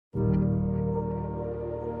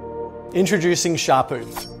Introducing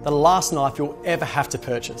Shāpu, the last knife you'll ever have to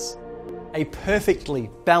purchase. A perfectly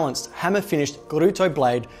balanced hammer-finished Goruto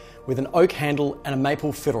blade with an oak handle and a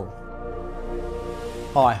maple fiddle.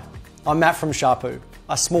 Hi, I'm Matt from Shapu,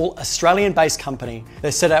 a small Australian-based company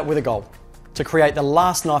that set out with a goal: to create the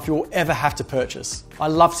last knife you'll ever have to purchase. I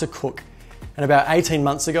love to cook, and about 18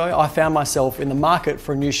 months ago, I found myself in the market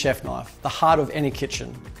for a new chef knife, the heart of any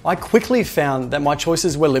kitchen. I quickly found that my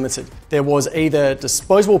choices were limited. There was either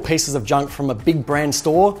disposable pieces of junk from a big brand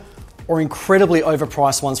store or incredibly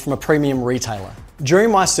overpriced ones from a premium retailer. During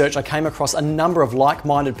my search, I came across a number of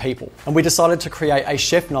like-minded people, and we decided to create a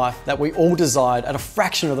chef knife that we all desired at a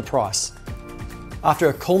fraction of the price. After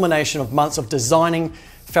a culmination of months of designing,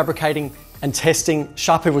 fabricating, and testing,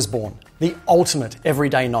 Shapu was born, the ultimate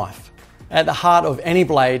everyday knife. At the heart of any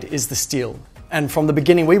blade is the steel, and from the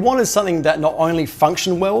beginning we wanted something that not only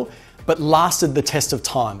functioned well, but lasted the test of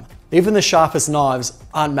time. Even the sharpest knives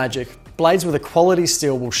aren't magic. Blades with a quality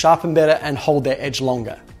steel will sharpen better and hold their edge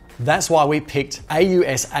longer. That's why we picked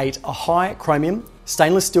AUS8, a high chromium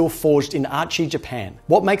stainless steel forged in Aichi, Japan.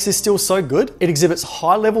 What makes this steel so good? It exhibits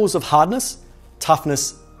high levels of hardness,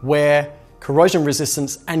 toughness, wear, corrosion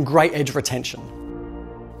resistance, and great edge retention.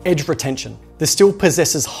 Edge retention. The steel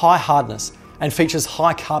possesses high hardness and features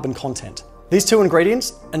high carbon content. These two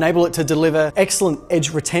ingredients enable it to deliver excellent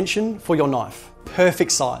edge retention for your knife.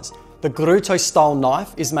 Perfect size. The Goruto style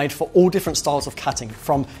knife is made for all different styles of cutting,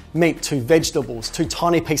 from meat to vegetables to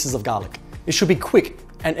tiny pieces of garlic. It should be quick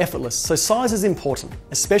and effortless, so size is important,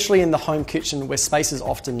 especially in the home kitchen where space is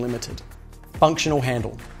often limited. Functional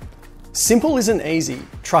handle. Simple isn't easy.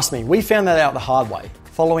 Trust me, we found that out the hard way.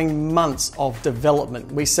 Following months of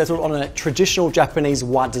development, we settled on a traditional Japanese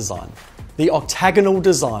white design. The octagonal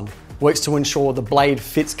design works to ensure the blade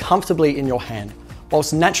fits comfortably in your hand,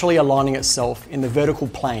 whilst naturally aligning itself in the vertical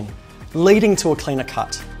plane, leading to a cleaner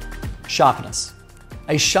cut. Sharpness.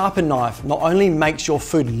 A sharper knife not only makes your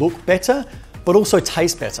food look better, but also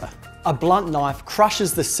taste better. A blunt knife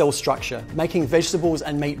crushes the cell structure, making vegetables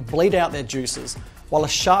and meat bleed out their juices, while a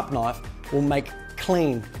sharp knife will make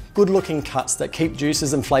clean, good-looking cuts that keep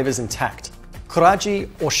juices and flavors intact. Kuraji,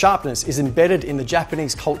 or sharpness, is embedded in the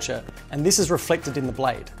Japanese culture, and this is reflected in the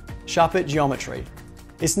blade. Sharp geometry.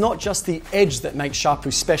 It's not just the edge that makes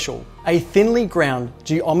Shapu special. A thinly ground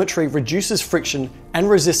geometry reduces friction and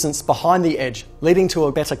resistance behind the edge, leading to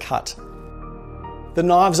a better cut. The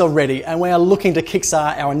knives are ready, and we are looking to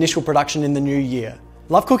kickstart our initial production in the new year.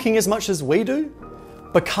 Love cooking as much as we do?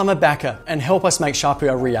 Become a backer and help us make Shapu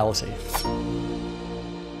a reality.